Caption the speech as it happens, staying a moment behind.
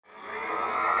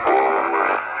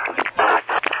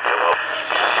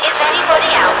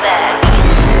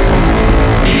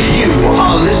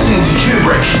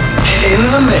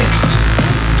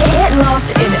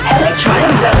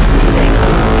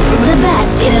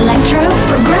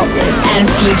and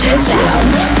future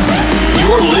sounds.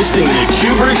 You're listening to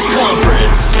Cuebrick's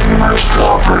Conference. Cuebrick's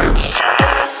Conference.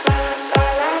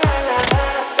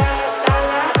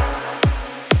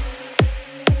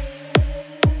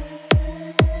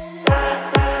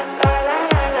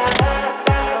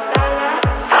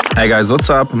 Hey guys, what's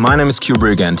up? My name is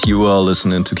Cuebrick and you are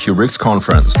listening to Cuebrick's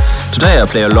Conference. Today I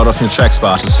play a lot of new tracks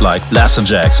by artists like Blaster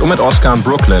Jax, Omid Oscar in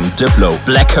Brooklyn, Diplo,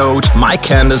 Black Coat, Mike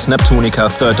Candice, Neptunica,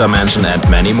 Third Dimension and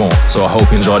many more. So I hope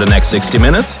you enjoy the next 60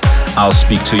 minutes. I'll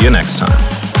speak to you next time.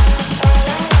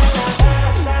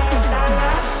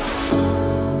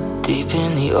 Deep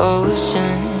in the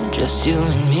ocean, just you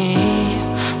and me.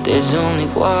 There's only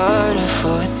water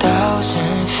for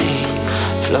 1,000 feet.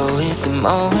 Flow with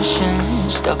emotion,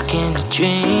 stuck in a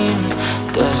dream.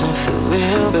 Doesn't feel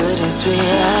real, but it's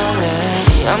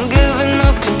reality. I'm giving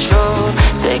up control,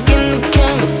 taking the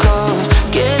chemicals,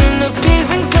 getting the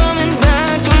peace and coming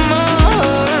back for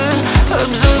more.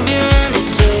 Absorb your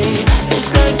energy,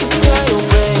 it's like a tidal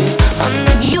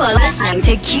wave. You are listening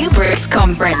to Cuebrick's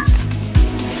Conference.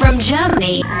 From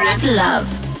Germany with love.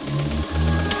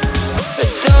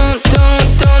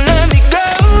 Don't let me go.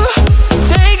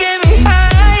 Taking me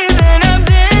higher than I've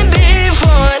been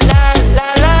before. La la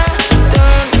la.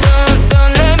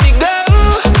 Don't let me go.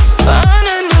 On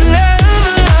a new level,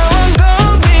 I won't go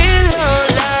below.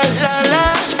 La la la.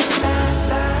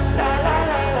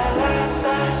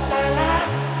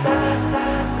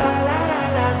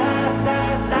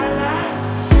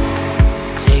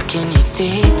 Taking your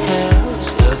details,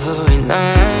 every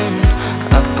line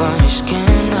up on your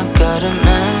skin, I got it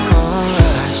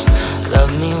memorized.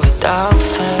 Love me without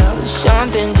fail,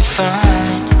 something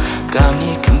divine. Got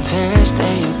me convinced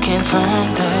that you came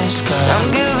from the sky. I'm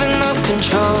giving up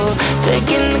control,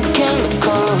 taking the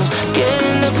chemicals,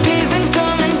 getting the peace and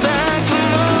coming back for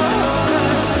more.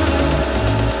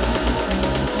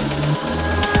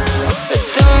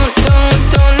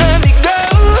 Don't let me go.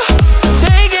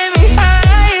 Taking me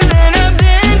higher than I've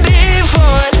been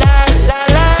before. La la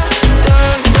la.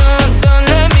 Don't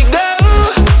let me go.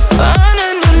 On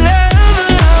a new level,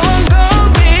 I won't go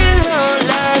below.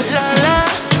 La la la.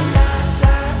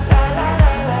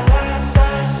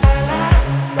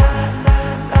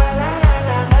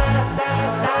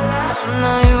 I'm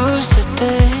not used to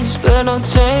this, but I'll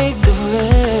take the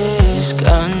risk. I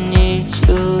need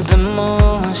you the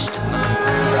most.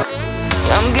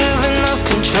 I'm giving up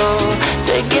control,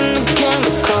 taking the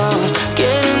chemicals,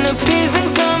 getting the peace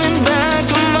and coming back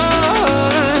for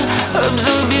more.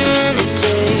 Absorb your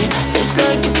energy, it's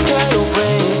like a tidal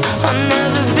wave. I'll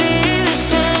never be the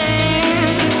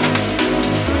same.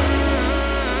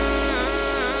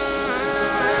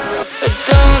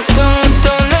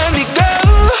 Don't let me go.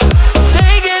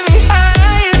 Taking me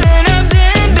higher than I've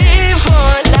been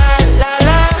before. La la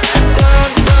la.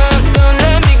 Don't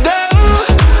let me go.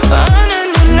 On a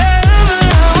new level,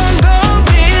 I won't go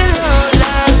below.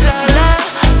 La la la.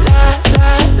 La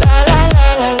la la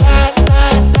la la la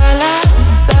la la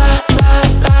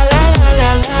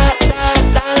la la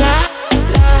la la.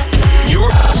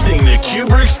 You're hosting the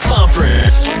Cuebrick's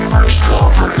Conference. Cuebrick's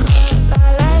Conference.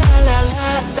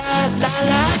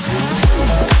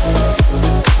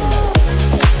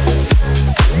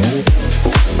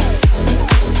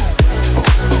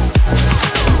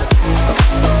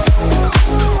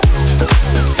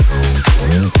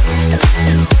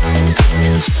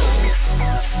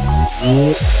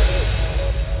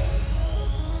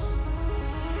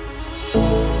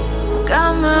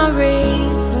 Got my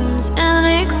reasons and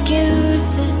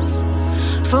excuses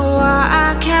for why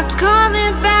I kept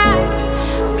coming back.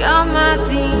 Got my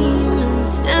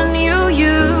demons and you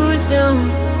used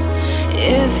them,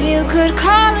 if you could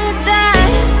call it that.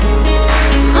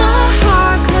 My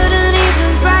heart couldn't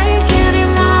even break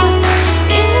anymore.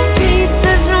 In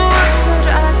pieces, no, what could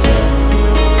I do?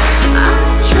 I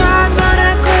tried, but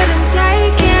I couldn't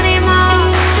take any more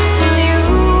from you.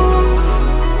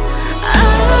 I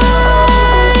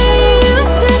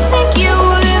used to think you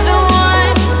were the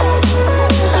one.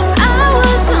 I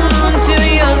was the moon to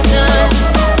your sun.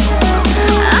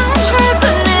 I tried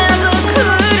but never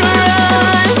could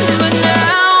run. But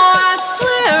now I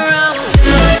swear I'm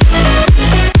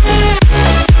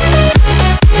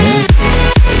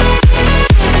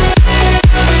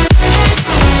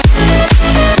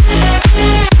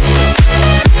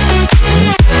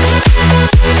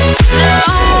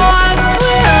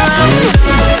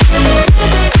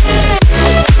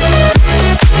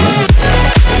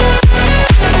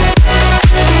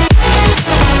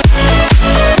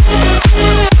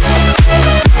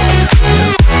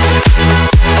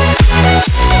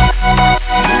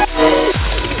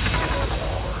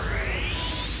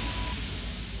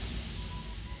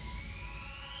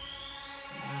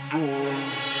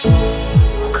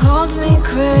called me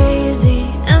crazy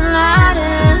and I'd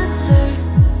answer.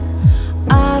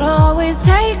 I'd always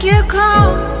take your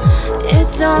call. It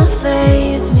don't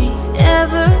faze me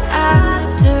ever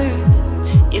after.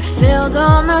 You filled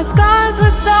all my scars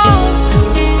with salt.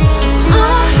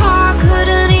 My heart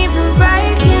couldn't even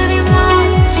break anymore.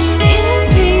 In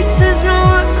pieces, no,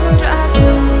 what could I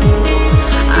do?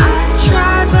 I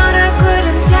tried, but I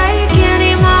couldn't take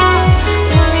any more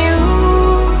from you.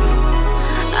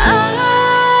 I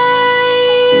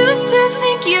used to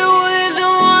think you were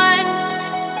the one.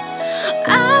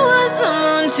 I was the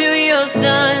moon to your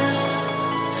sun.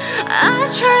 I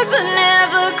tried, but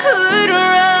never could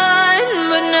run.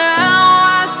 But now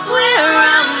I swear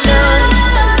I'm done.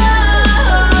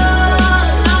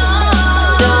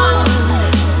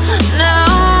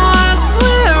 Now I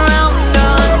swear I'm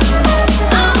done.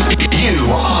 You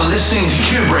are listening to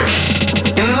Cuebrick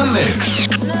in the mix.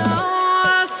 Now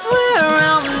I swear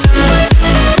I'm done.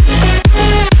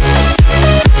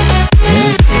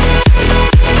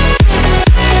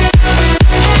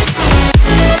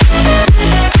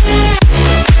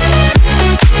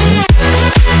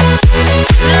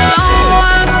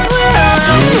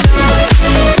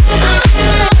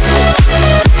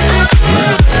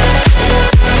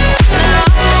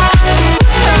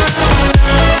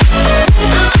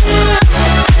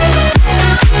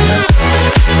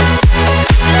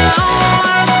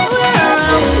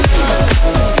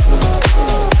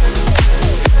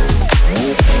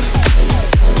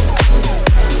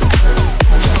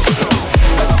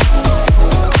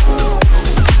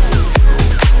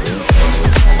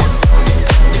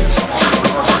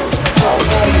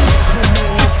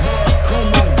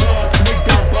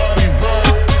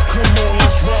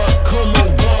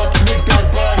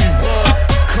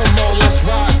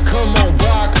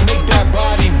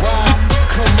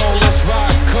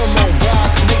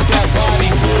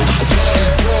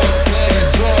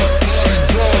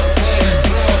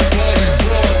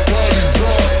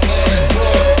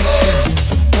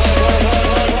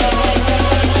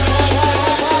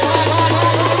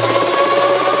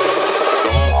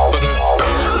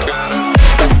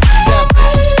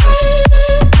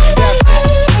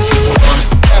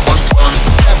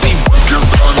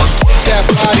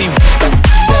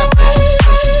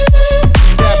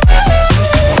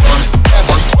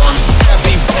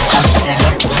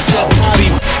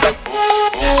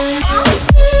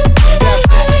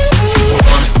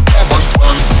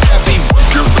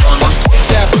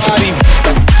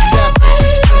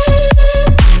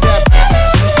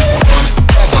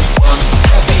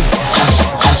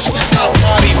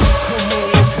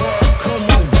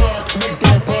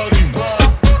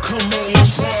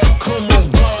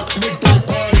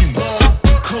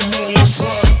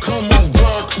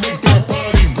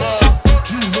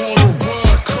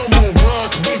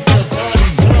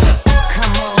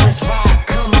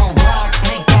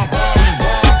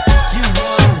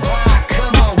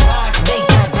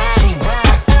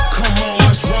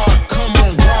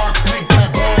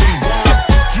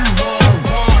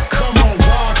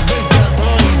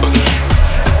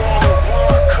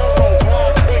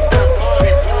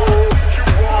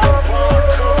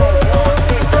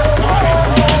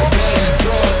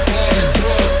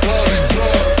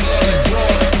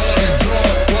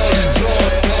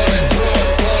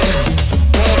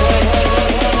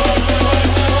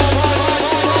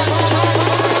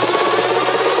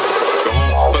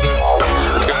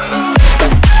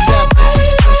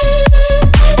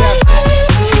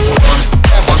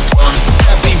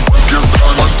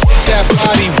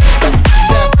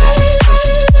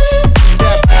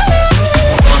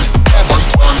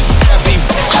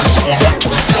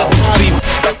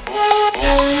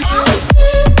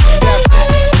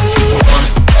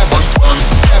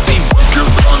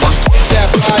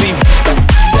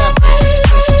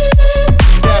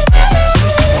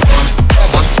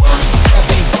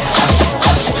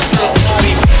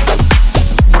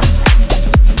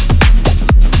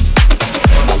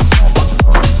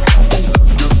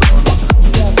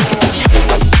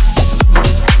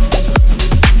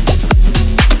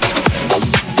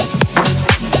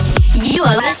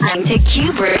 to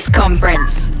Cuebrick's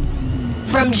conference.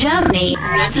 From Germany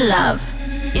with love.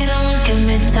 You don't give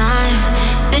me time,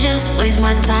 you just waste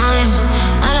my time.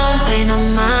 I don't pay no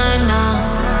mind, no.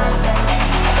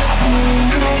 You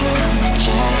don't give me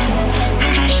time,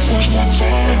 you just waste my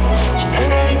time. I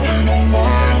don't pay no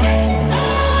mind, no.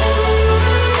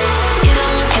 You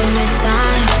don't give me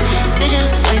time, you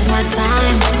just waste my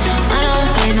time. I don't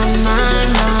pay no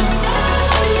mind, no.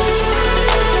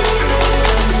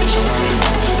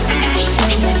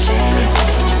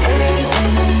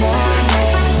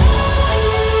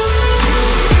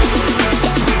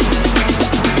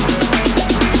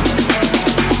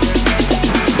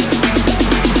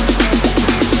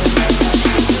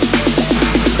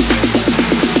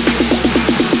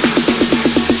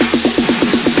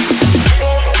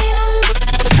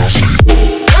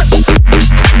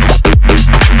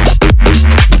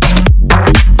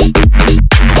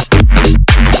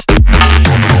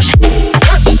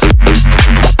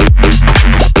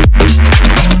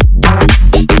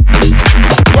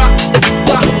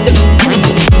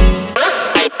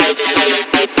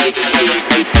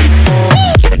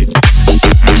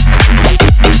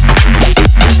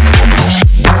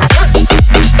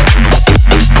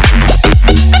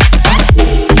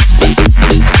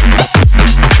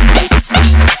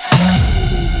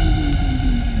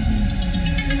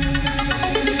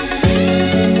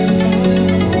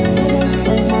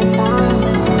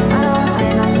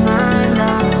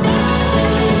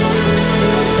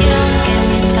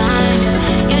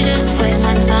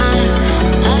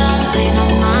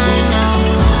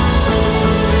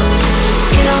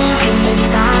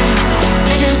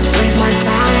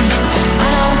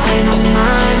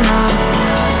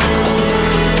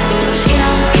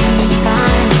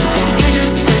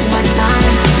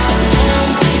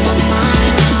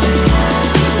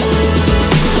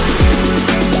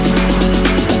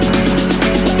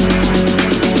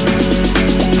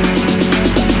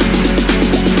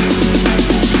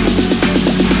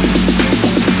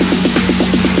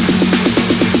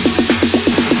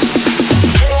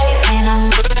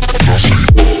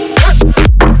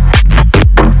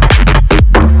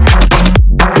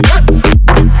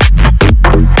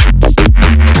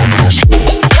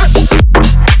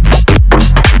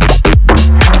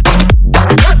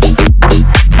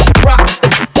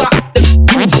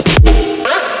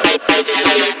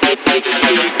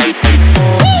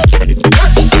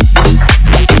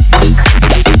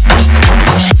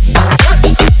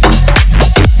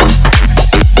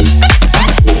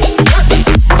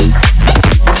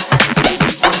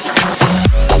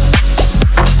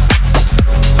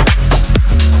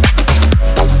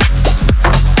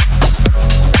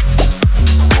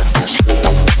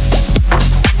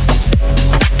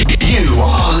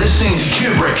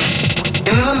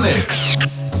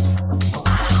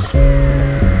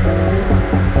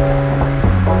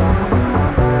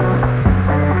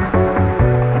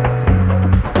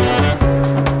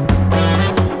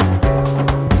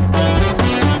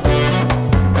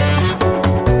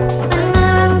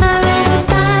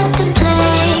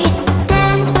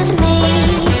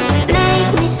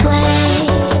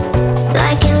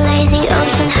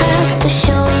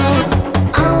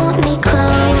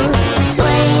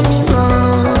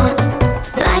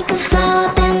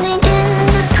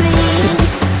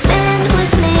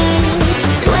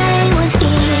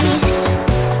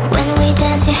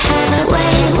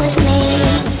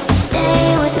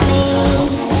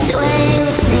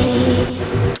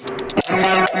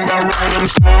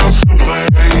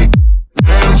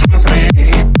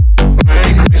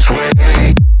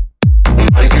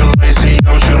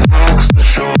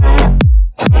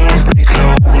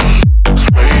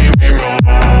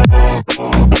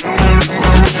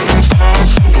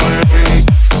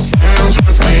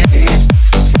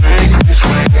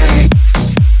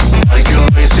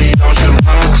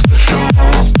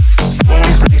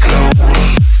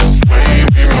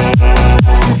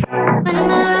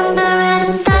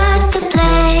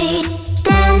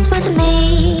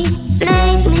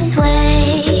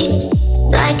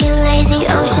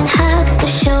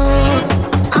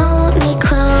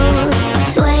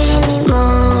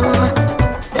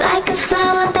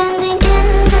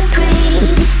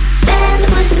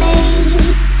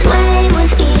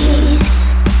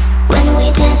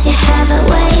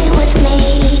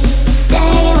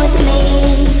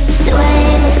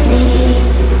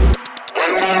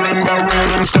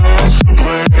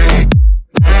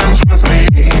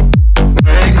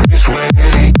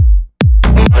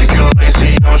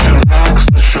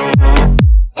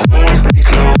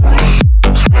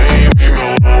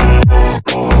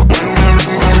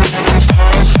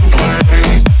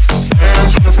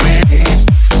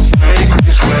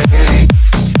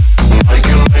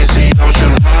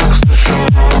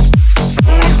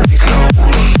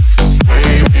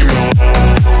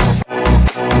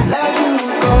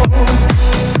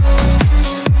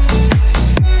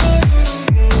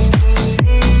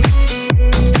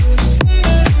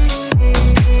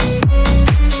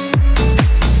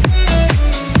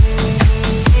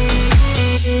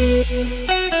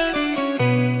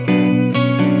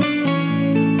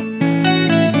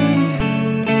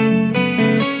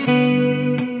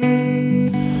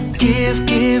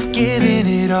 giving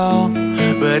it all,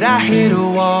 but I hit a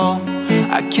wall.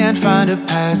 I can't find a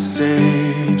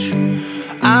passage.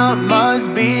 I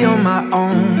must be on my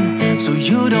own, so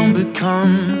you don't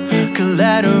become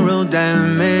collateral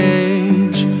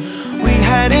damage. We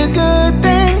had a good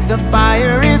thing, the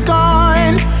fire is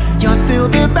gone. You're still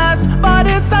the best, but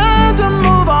it's time to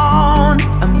move on.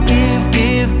 I'm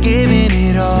giving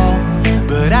it all,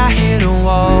 but I hit a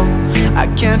wall. I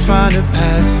can't find a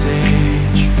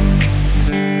passage.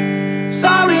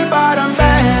 Sorry, but I'm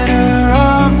better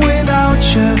off without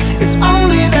you. It's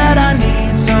only that I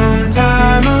need some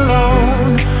time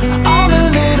alone. All the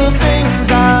little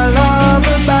things I love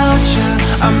about you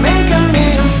are making me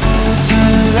a fool to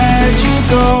let you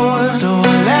go. So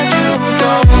I'll let you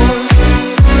go.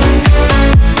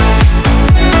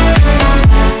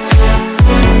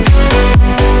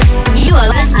 You are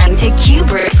listening to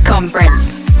Cuebrick's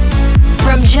Conference.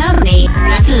 From Germany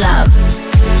with love.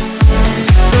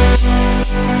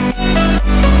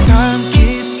 Time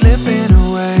keeps slipping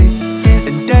away,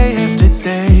 and day after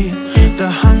day, the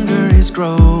hunger is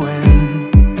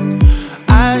growing.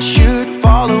 I should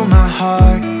follow my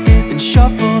heart and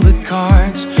shuffle the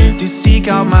cards to seek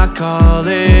out my calling.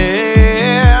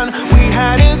 We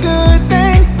had a good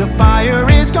thing, the fire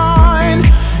is gone.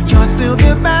 You're still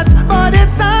the best, but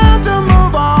it's time to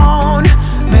move on.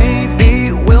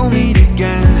 Maybe we'll meet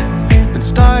again and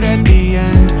start at the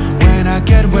end when I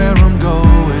get where I'm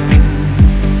going.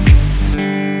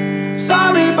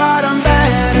 Sorry, but I'm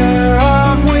better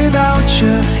off without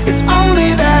you. It's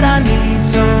only that I need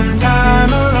some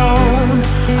time alone.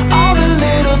 All the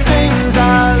little things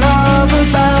I love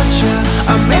about you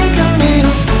are making me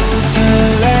a fool to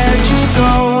let you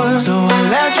go. So I'll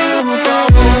let you go.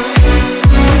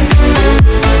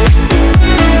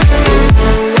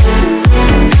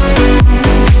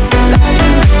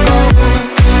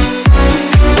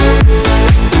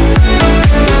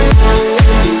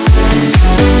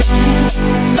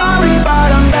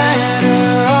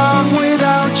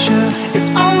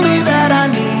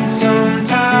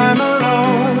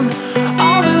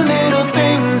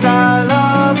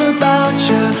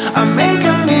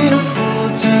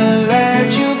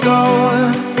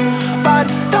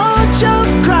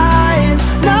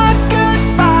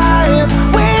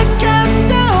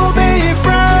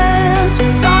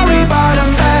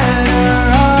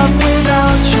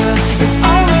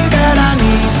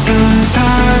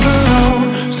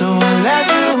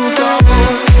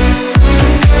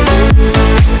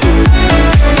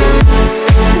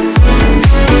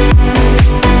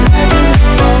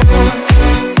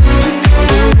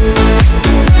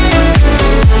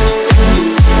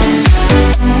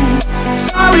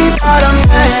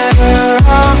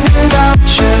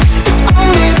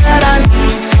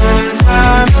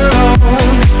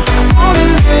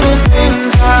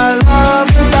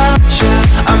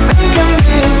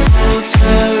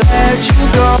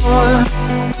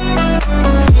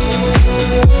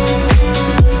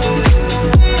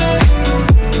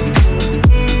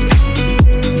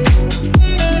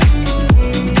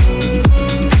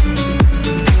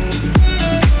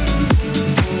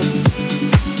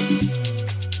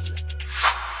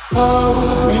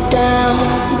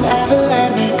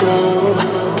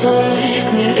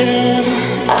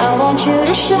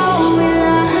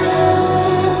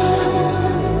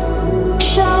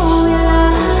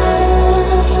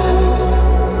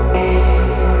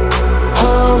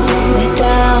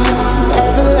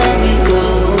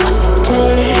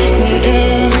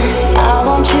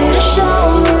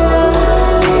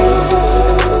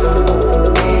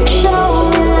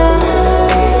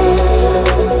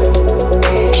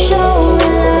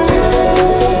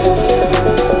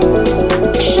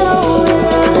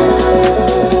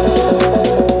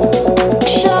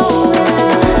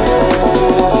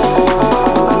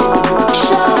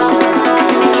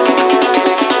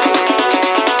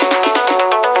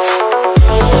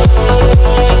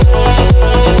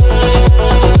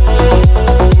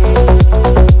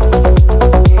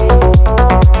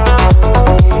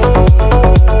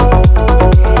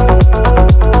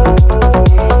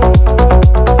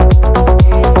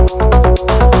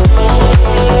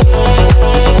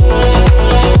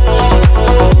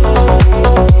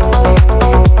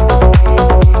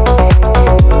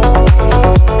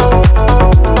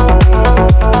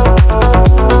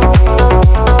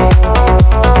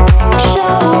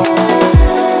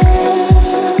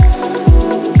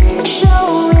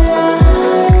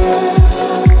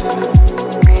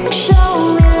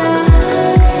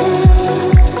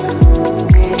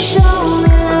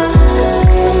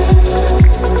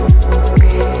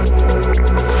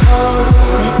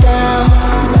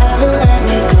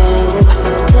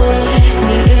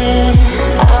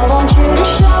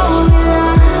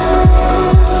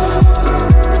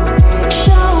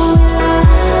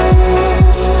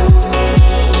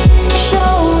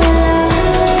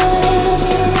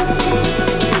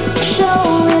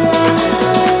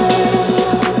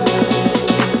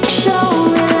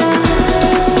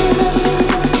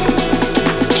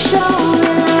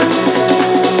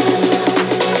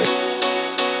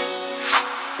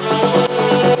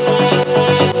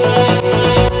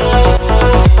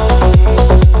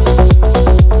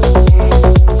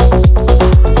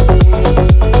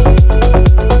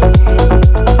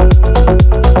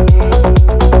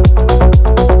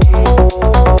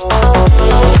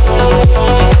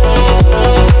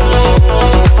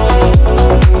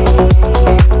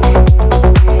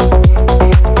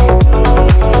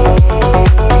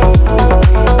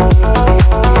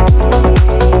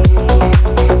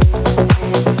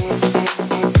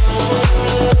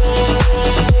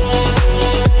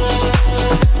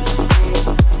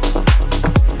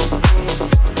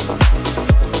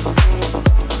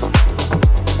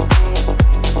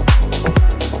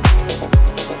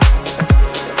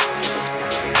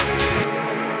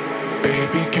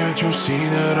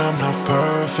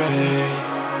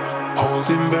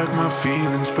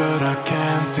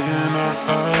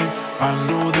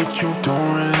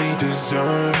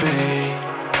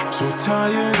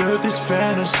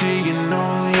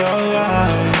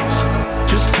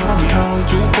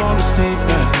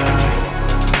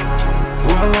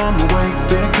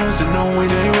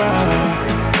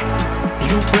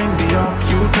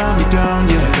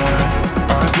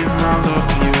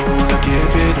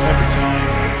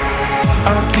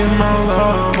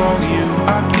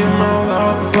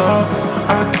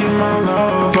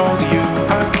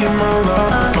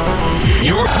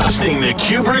 You're hosting the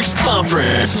Cuebrick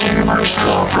Conference. Cuebrick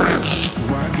Conference.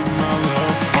 I give my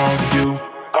love all to you,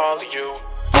 all to you,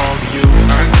 all to you.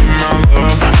 I give my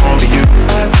love all to you.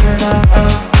 I give my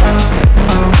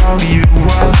love all to you,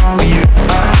 all to you.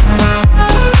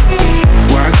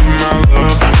 I give my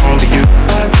love all to you.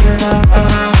 I give my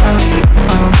love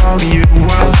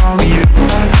all to you, all to you.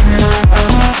 I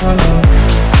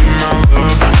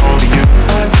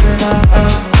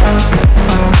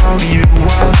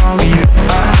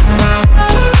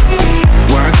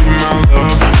give my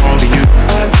love all to you.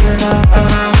 I give my love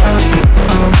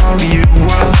all to you,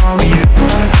 all to you.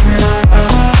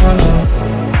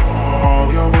 All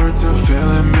your words are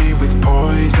filling me with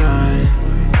poison.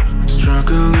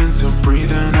 Struggling to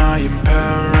breathe and I am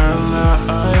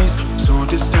paralyzed. So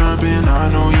disturbing, I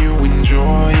know you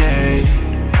enjoy it.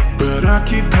 But I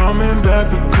keep coming back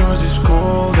because it's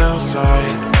cold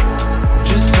outside.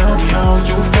 Just tell me how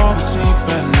you fall asleep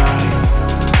at night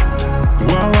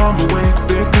while I'm awake,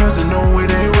 because I know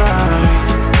it ain't right.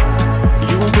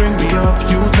 You bring me up,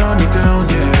 you tie me down,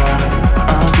 yeah.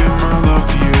 I'll give my love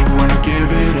to you and I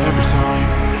give it every time.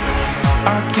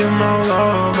 I give my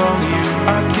love all to you.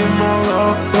 I give my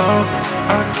love.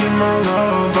 I give my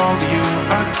love all to you.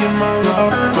 I give my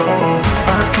love,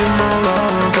 I give my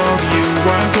love all to you.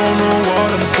 I don't know what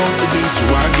I'm supposed to do, so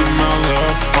I give my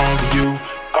love all to you.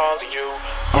 All to you,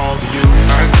 all to you.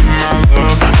 I give my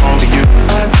love all to you.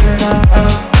 I give my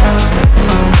love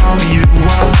all to you,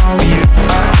 all to you.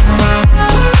 I give my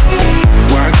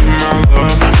love.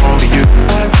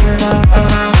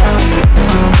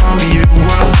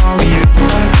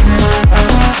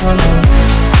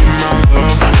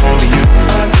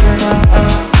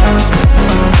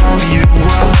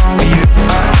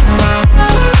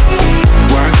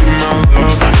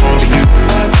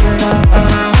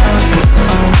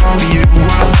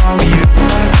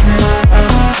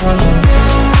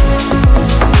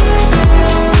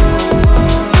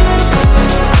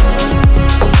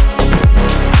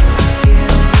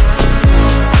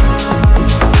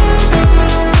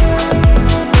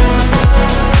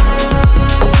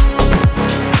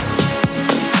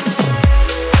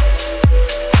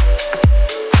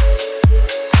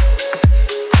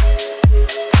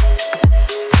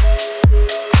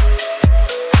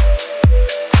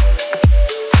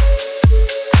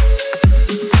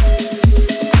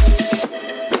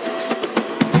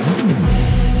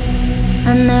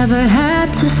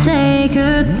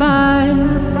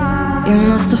 You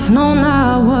must have known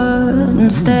I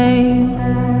wouldn't stay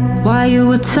while you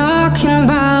were talking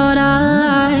about our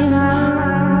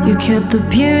life. You kept the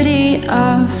beauty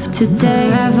of today.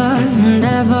 Forever and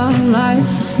ever,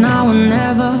 life is now and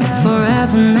never.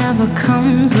 Forever never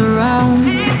comes around.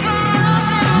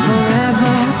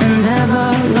 Forever and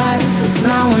ever, life is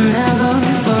now and never.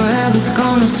 Forever's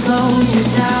gonna slow you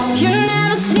down. You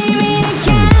never see me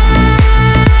again.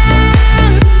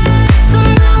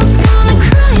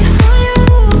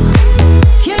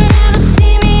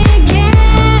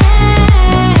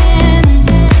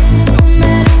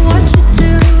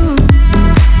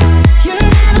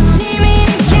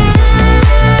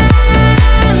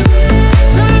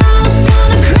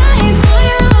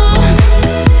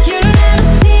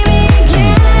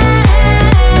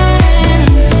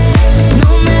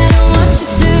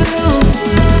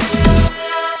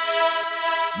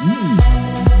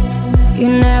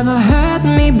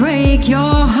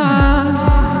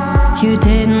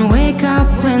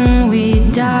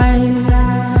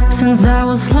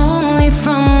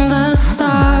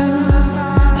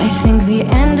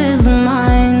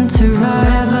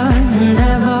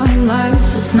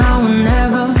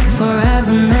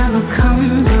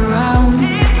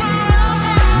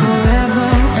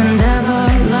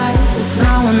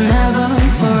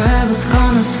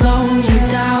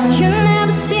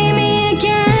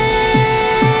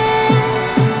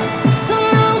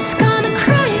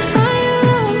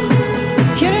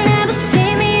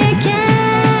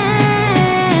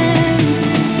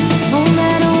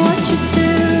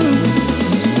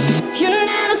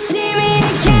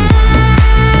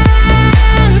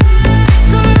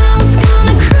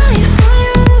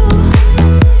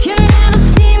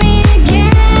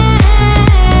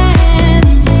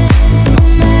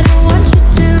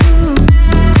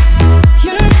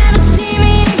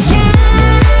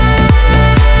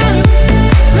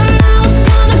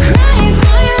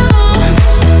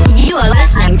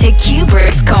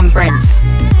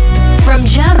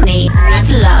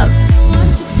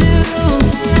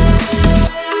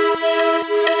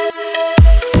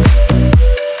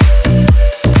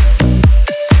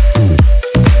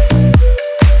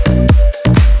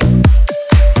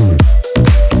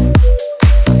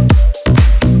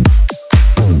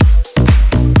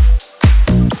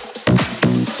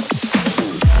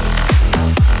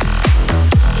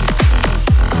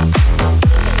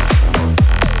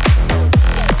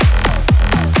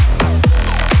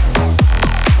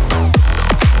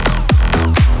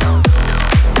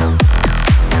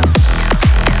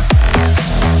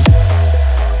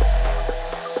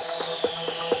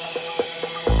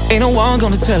 Ain't no one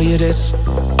gonna tell you this.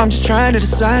 I'm just trying to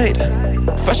decide.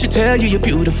 If I should tell you you're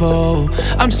beautiful,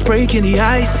 I'm just breaking the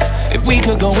ice. If we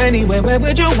could go anywhere, where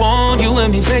would you want? You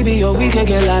and me, baby, or we could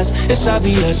get lost. It's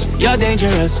obvious, you're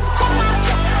dangerous.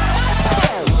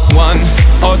 One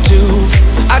or two,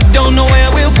 I don't know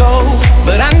where we'll go,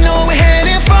 but I know we're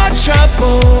heading for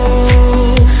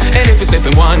trouble. And if it's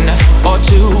slipping one or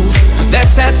two,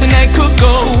 that's how tonight could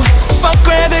go. Fuck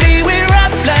gravity, we're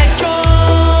up like drones.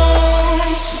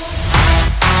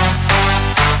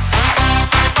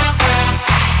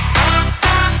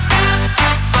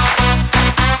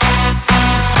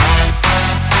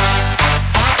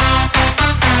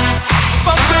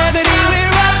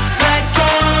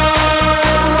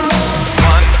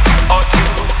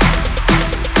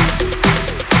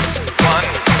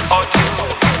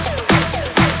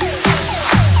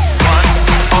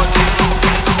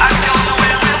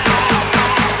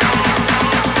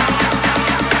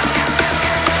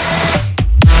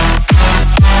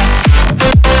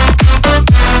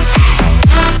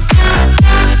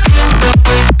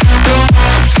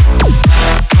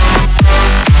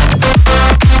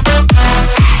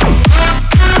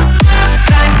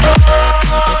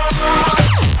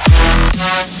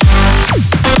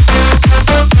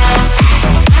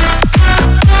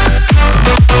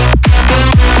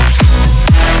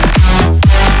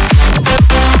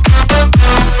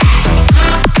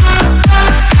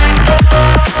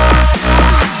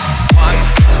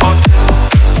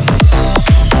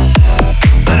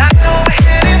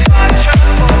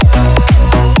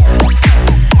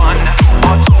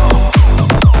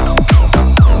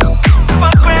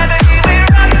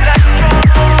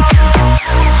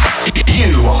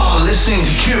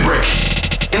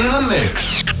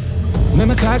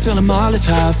 Cocktail and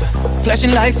Molotov,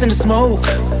 flashing lights in the smoke,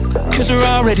 cause we're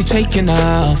already taking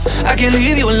off. I can't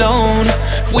leave you alone.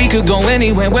 If we could go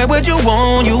anywhere, where would you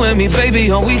want? You and me,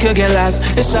 baby, or we could get lost.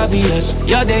 It's obvious,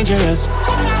 you're dangerous.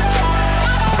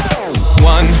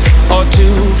 One or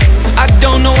two, I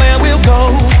don't know where we'll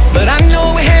go, but I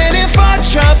know we're heading for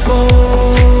trouble.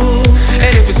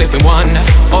 And if it's slipping one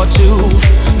or two.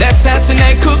 That's how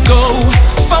tonight could go.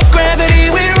 Fuck gravity,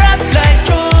 we're up like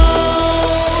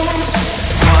drones.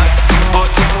 One or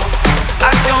two,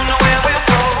 I don't know where we'll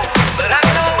go, but I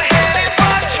know we're heading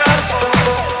for trouble.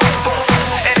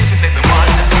 And if you think we one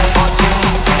or two,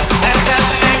 that's how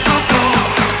tonight could go.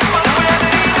 Fuck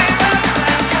gravity, we're up like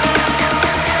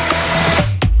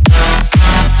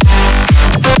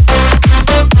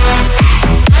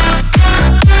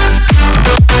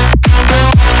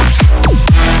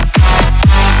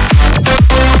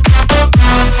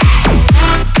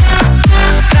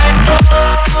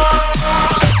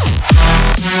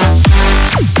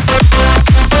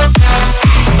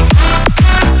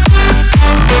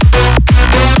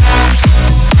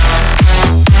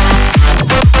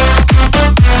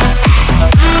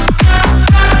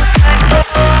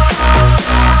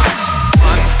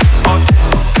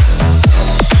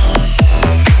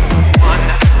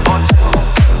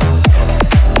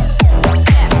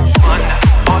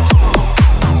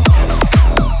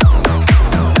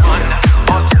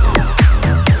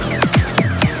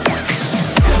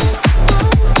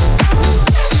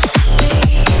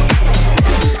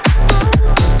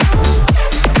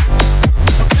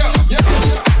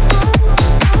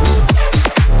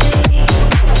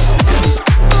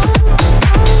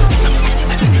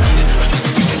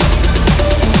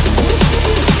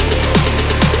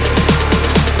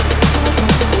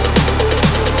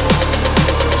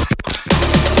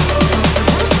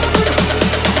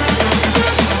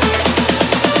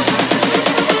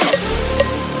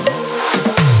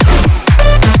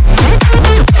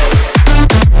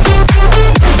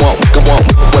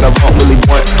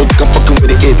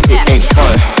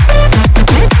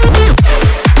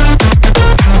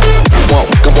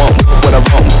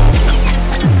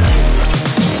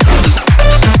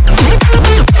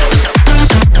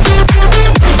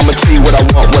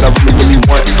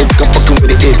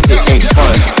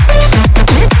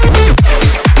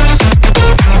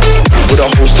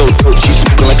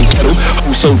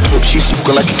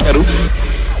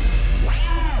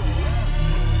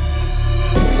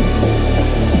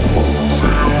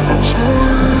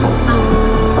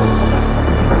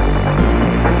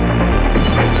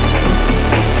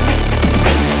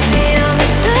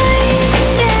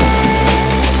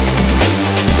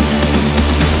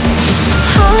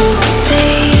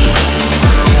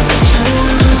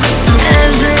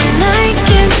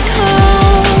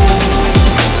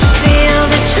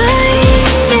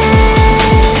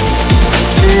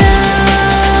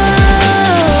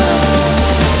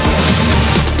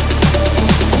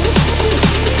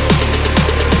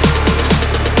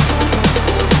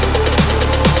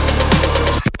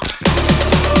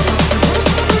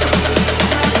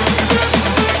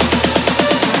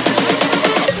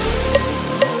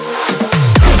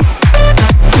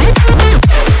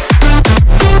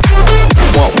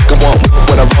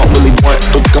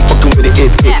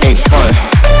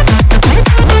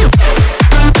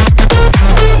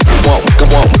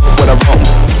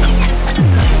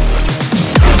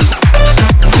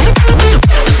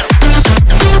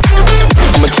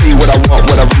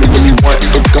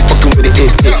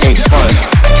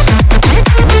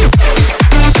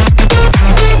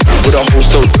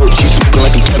so dope, she's smoking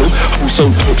like a kettle. So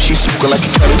dope, she's smoking like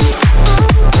a kettle.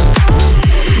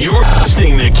 You're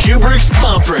hosting the Cuebrick's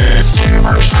Conference.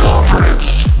 Cuebrick's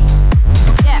Conference.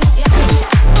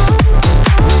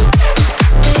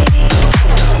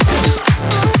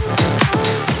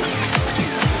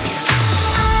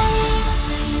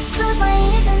 Close my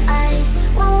ears and eyes,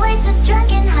 we'll wait till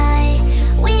drunk and high.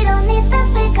 We don't need the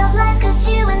pickup lines, cause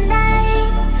you and I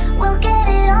will get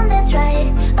it on, that's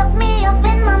right. Fuck me up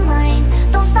in my mind,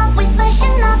 don't stop, we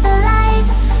smashing up the lights.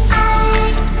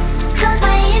 Close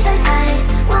my ears and eyes,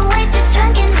 we'll wait till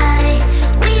drunk and high.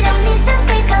 We don't need the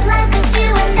pickup lines, cause you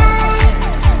and I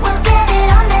will get it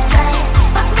on, that's right.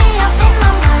 Fuck me up in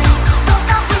my mind, don't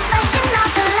stop, we smashing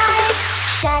up the lights.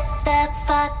 Shut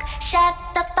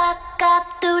the fuck up,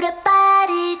 do the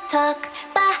body talk,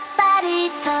 body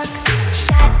talk.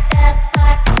 Shut the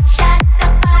fuck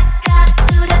up,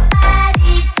 do the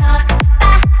body talk,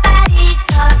 body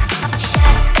talk.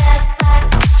 Shut the fuck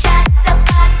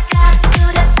up, do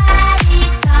the body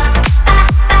talk,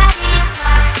 body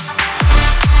talk.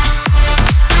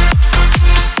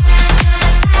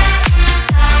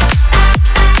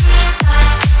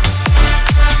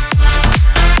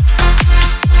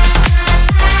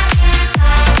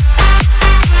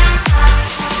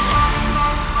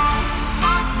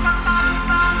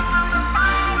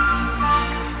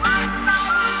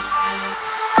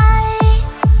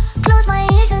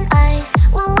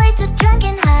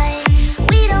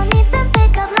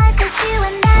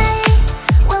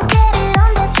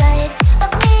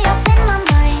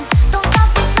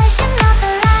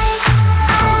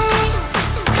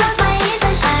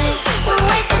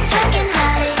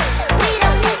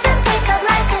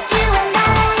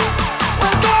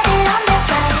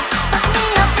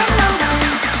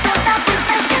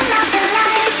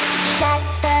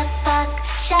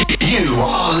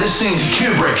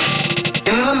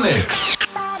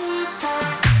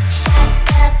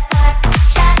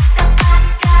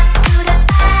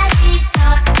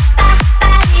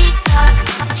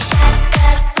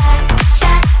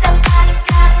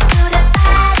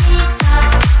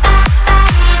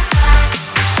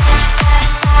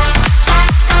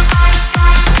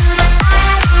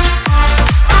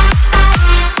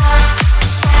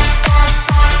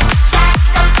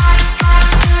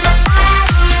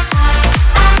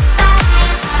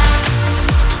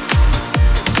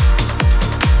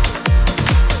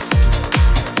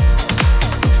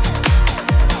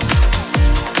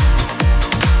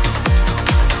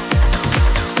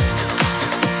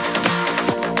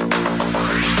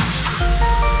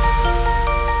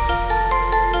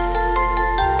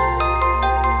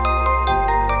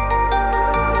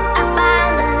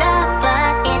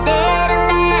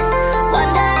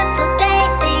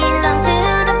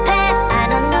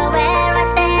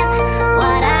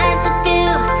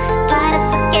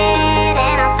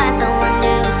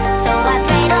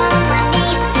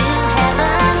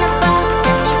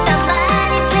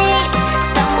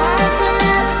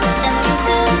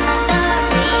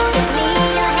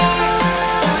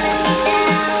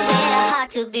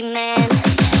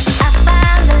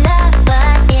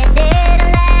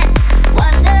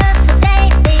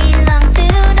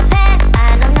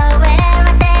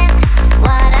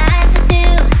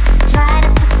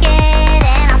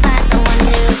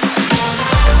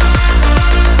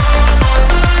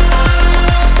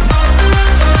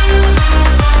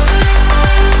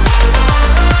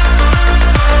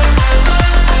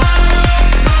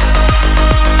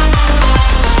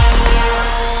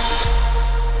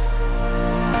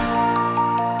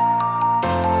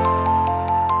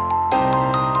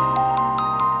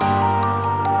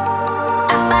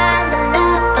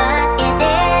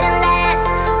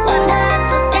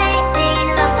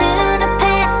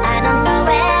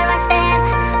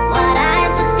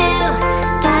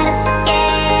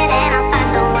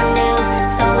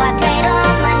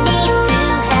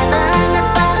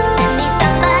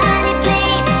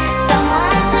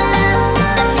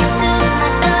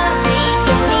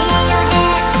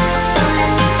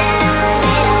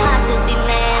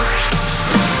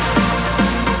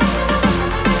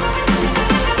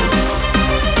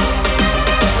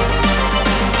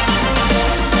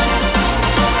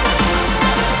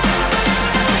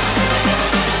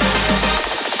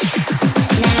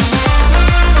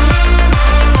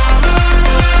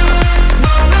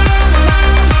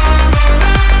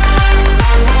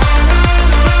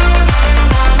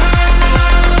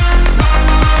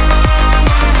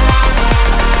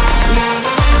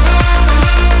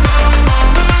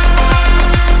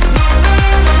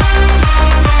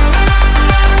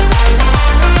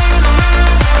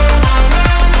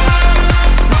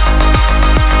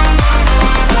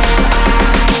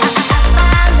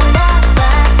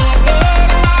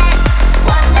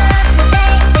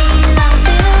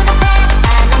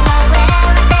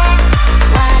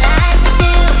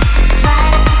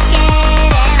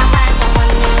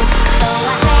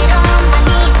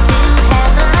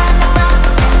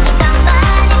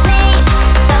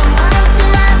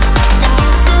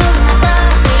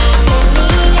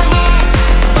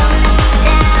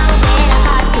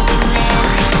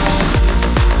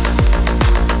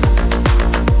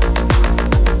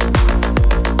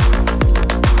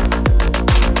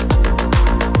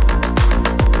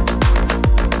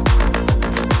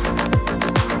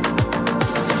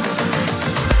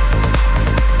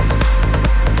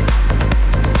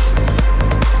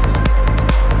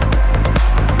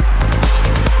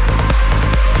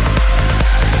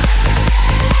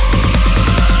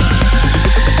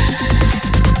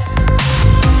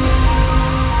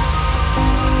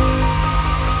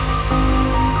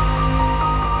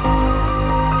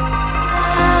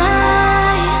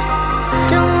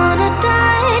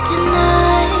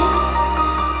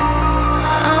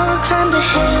 climb the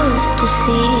hills to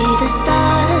see the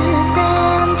stars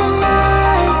and the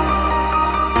light.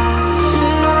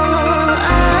 No,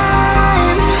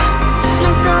 I'm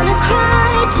not gonna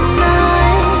cry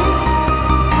tonight.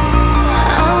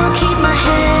 I will keep my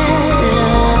head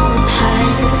up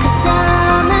high, 'cause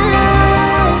I'm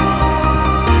alive.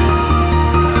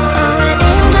 Oh, it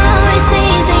ain't always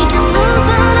easy to move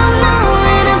on, I know,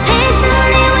 and I'm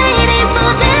patiently waiting for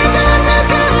their time to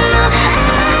come. No,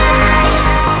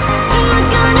 I'm not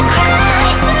gonna cry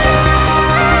tonight.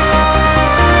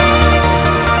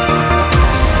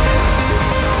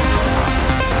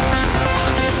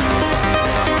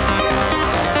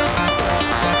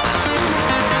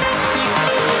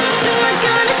 I'm not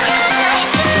gonna cry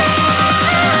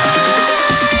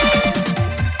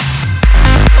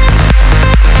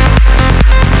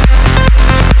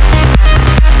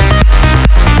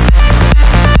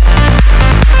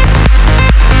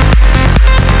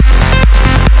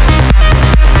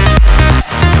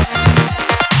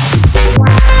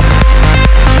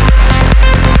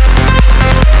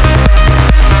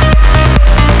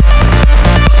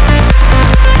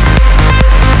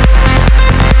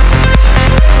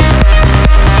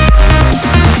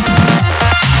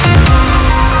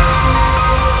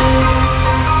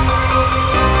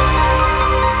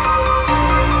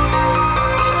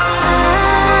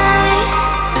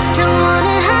I don't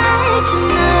wanna hide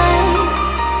tonight.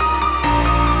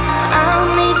 I'll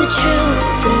meet the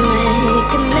truth and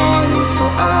make amends for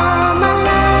all my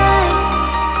lies.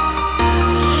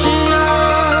 No,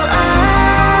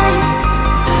 I'm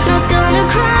not gonna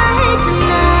cry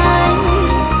tonight.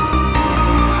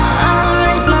 I'll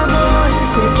raise my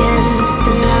voice against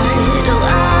the night. Oh,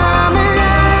 I'm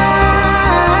alive.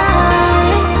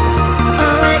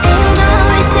 Oh, it ain't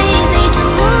always easy to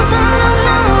move on, I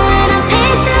know, and I'm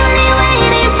patiently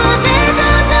waiting for their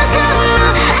time to come. No,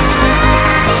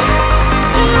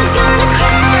 I'm not gonna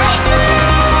cry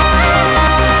tonight.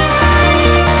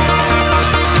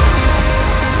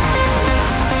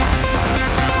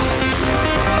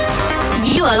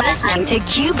 You are listening to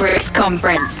Cuebrick's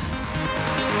Conference.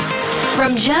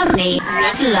 From Germany,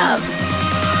 love.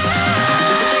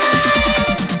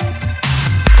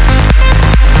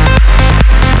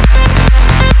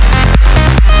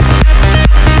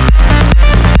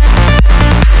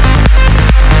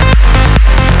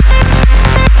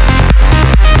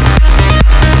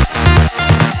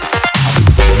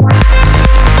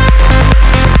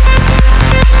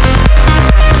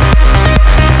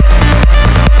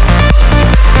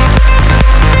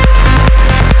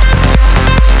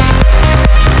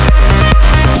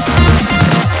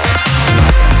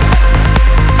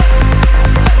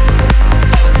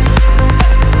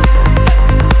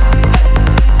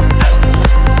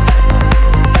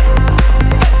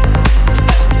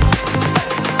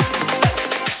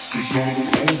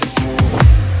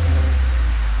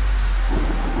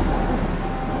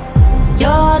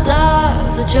 Your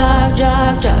love's a drug,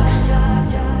 drug, drug.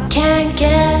 Can't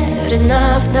get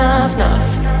enough, enough, enough.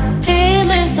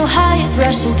 Feeling so high, it's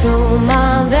rushing through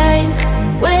my veins.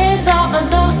 Without my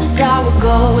doses, I would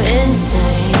go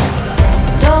insane.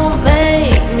 Don't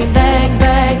make me beg,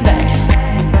 beg, beg.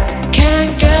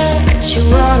 Can't get you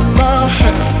out of my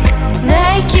head.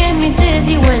 Making me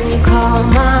dizzy when you call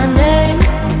my name.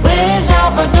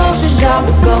 Without my doses, I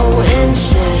would go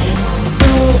insane.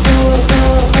 Ooh, ooh,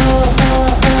 ooh, ooh, ooh,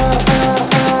 ooh,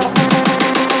 ooh.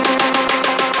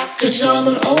 'Cause I'm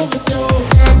an overdose.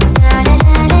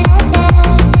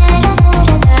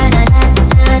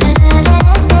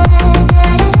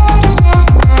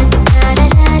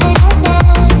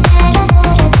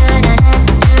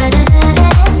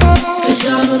 'Cause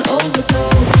I'm an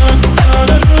overdose.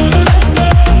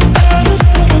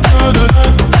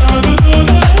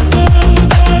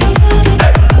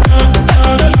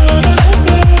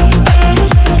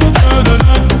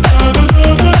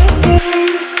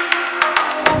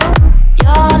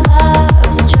 Your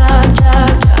love's a drug,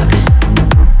 drug, drug.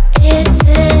 It's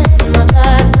in my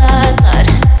blood, blood, blood.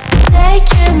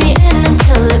 Taking me in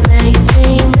until it makes me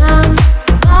numb.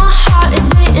 My heart is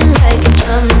beating like a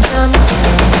drum, drum.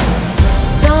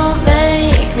 Don't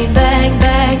make me beg,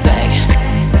 beg, beg.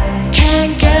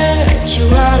 Can't get you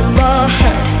out of my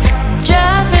head.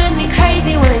 Driving me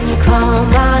crazy when you call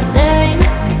my name.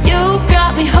 You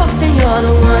got me hooked and you're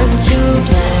the one to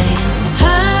blame.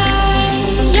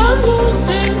 Hey, I'm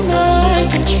losing my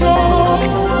control.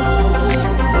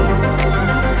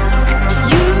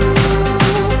 You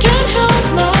can't help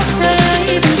my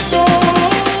craving soul.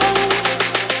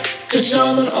 'Cause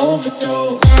I'm an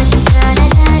overdose.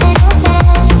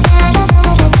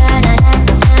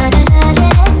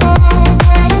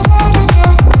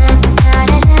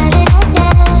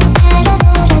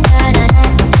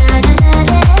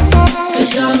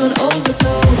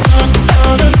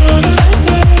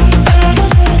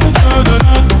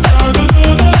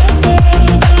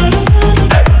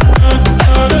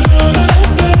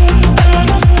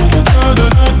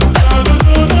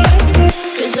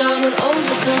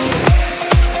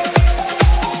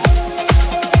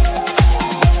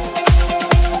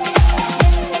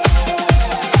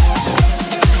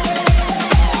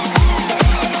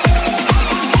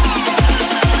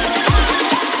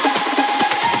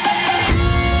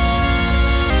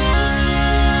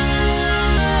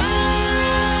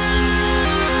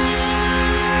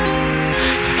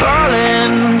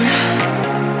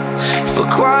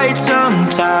 quite some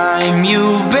time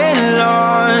you've been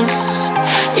lost.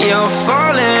 You're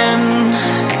falling,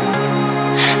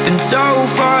 been so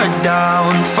far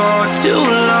down for too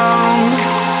long.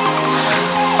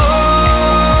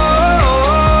 Oh,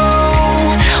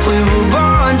 we were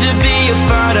born to be a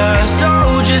fighter,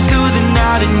 soldier through the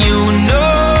night, and you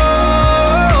know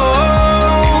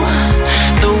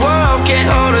the world can't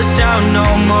hold us down no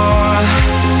more.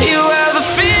 You ever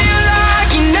feel like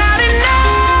you're not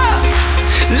enough,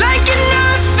 like you're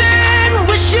nothing,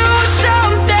 wish you were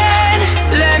something?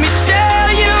 Let me tell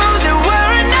you that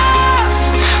we're enough.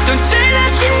 Don't say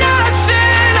that you're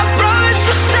nothing, I promise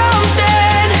you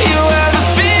something. You ever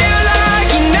feel like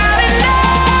you're not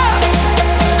enough?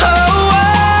 Oh,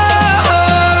 oh,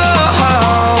 oh,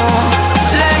 oh.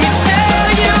 Let me tell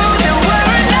you that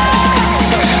we're enough.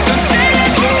 Don't say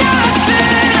that you're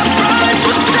nothing, I promise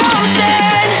you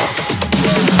something.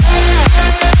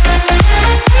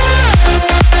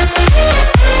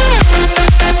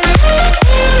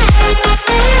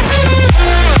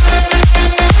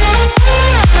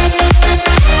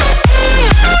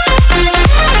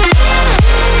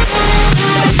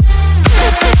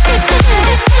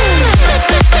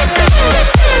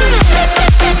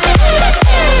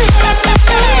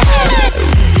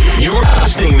 You're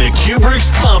hosting the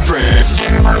Cuebrick's Conference.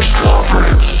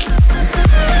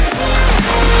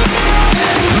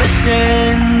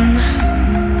 Missing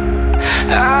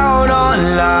out on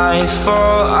life for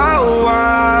a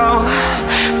while.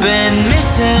 Been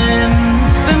missing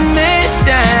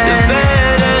the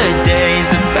better days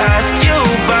that passed you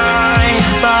by.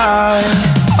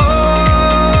 Oh,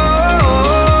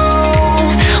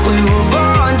 we were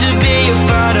born to be a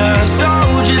fighter,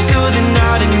 soldier through the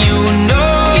night, and you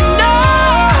know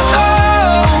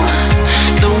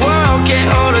the world can't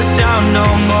hold us down no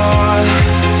more.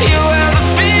 You ever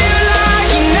feel like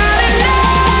you're not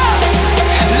enough,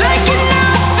 like you're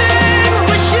nothing,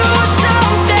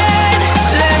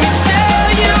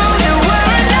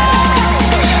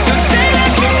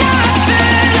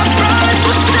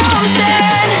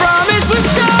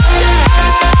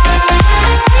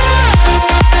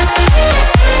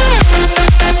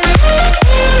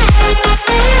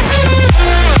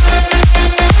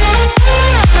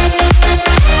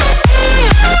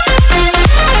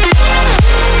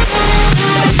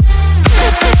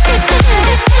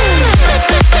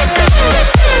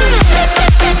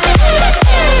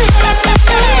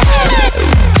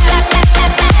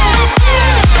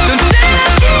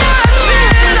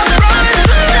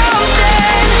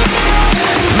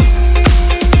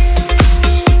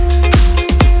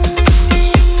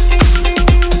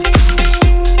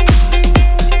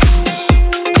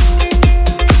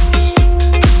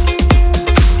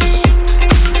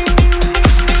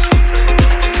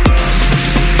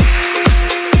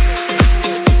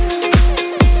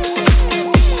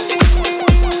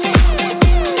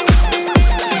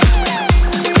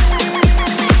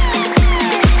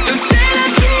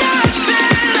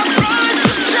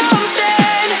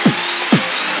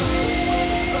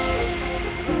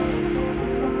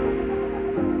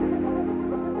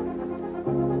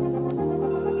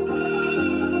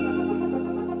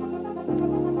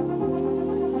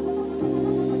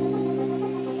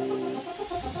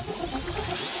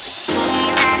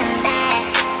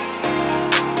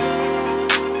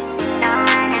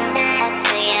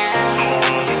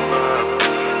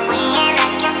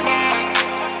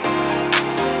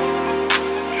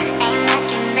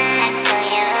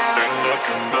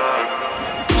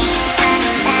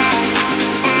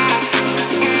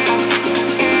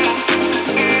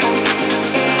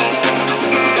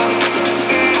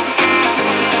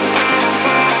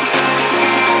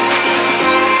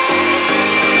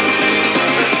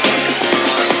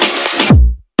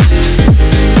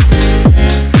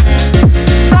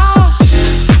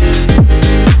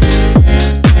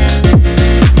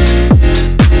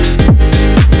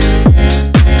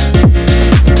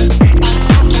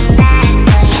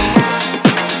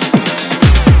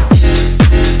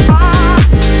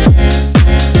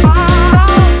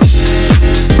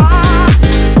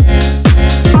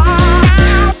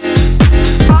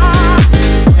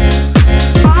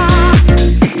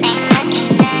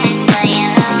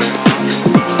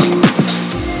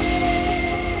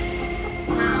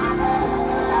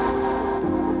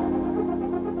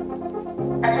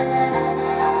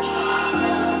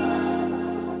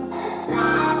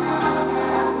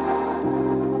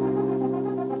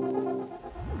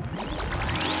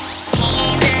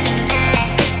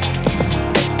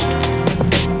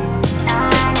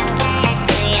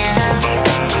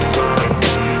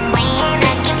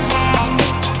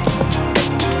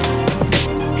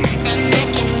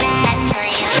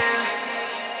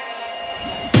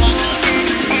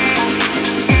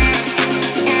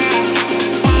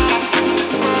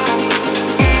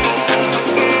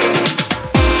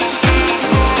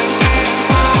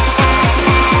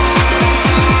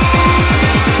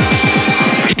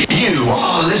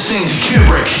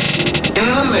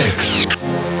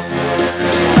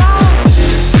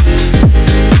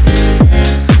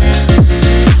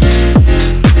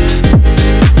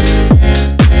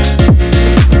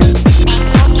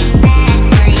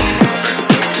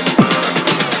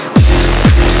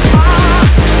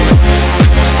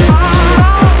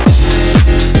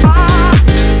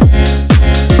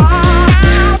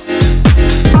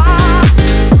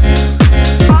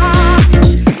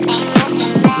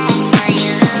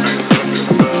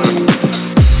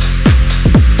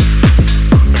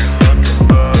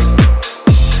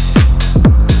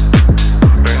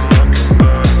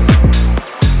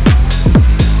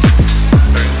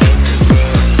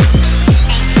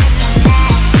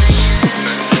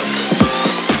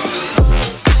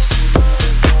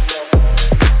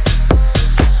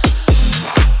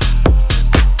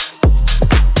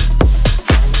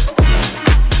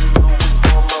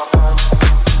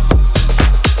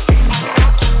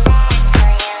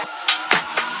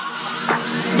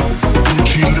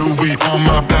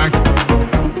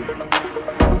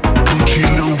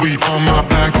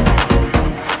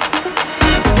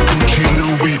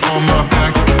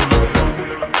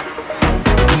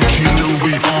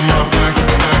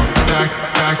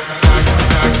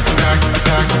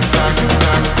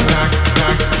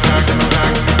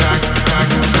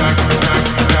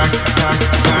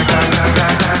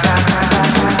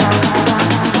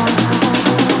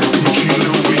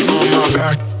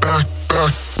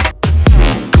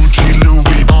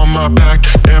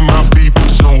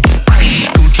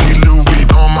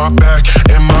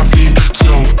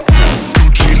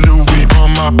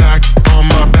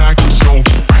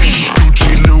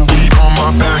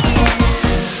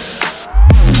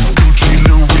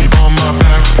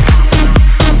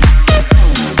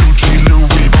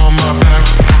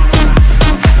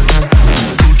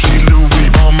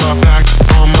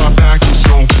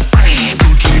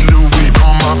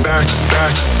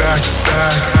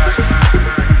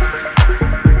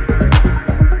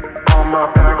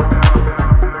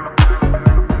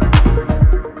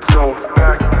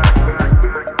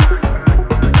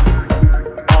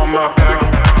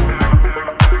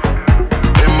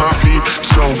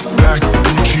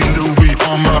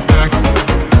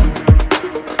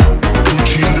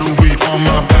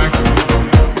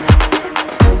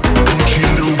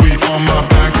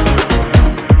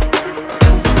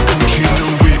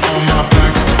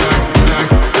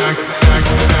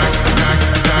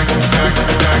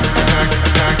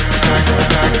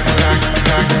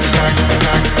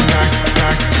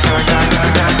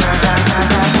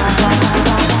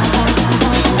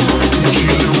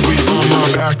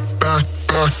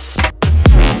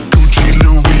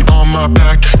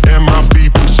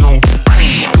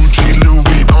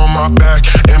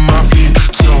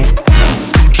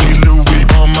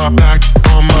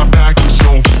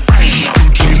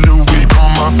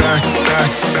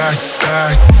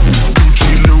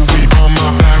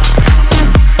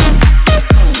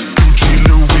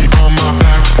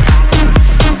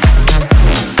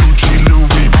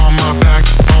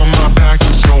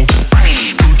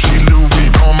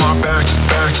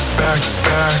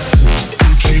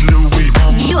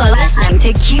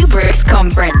 to Cuebrick's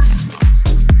conference.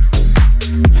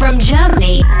 From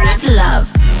Germany, love.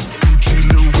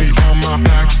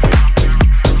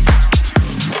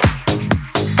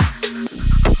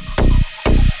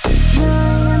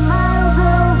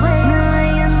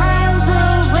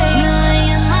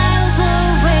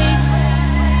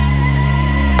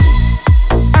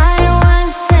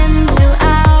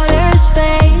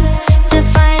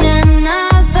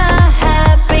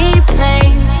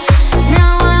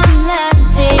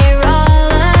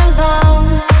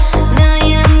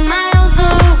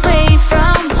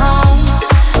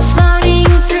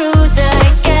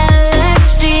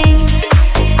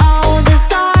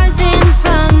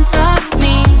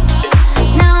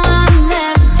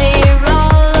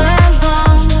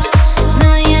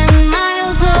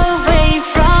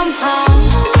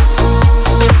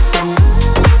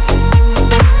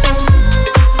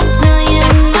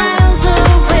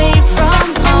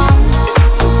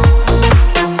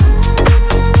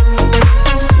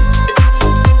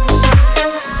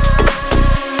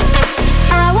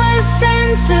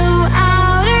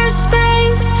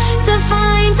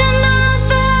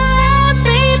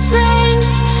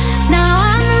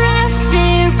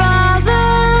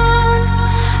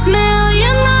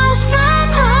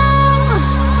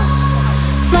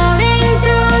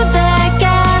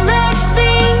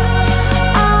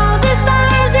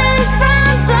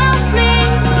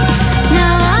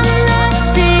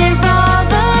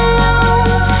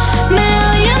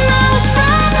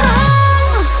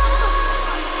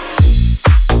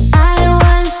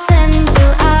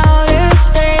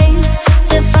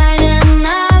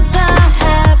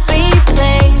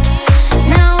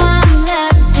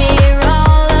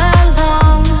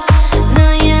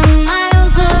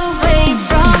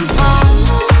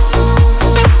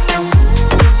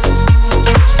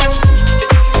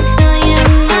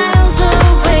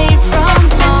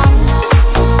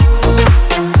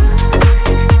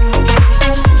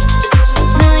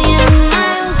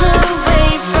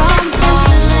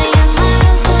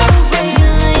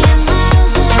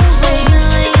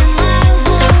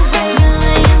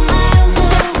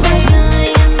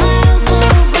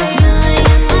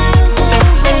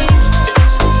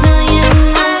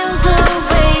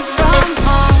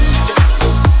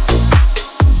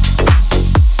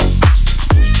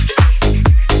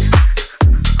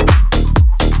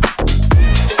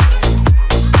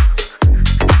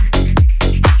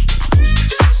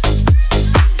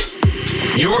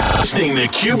 The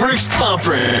Cuebrick's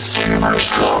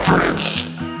Conference.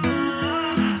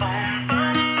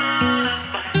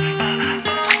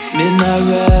 Midnight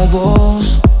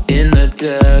rebels in the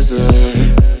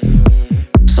desert.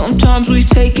 Sometimes we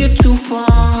take it too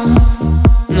far.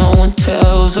 No one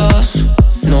tells us,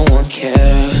 no one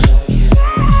cares.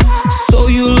 So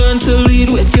you learn to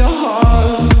lead with your heart.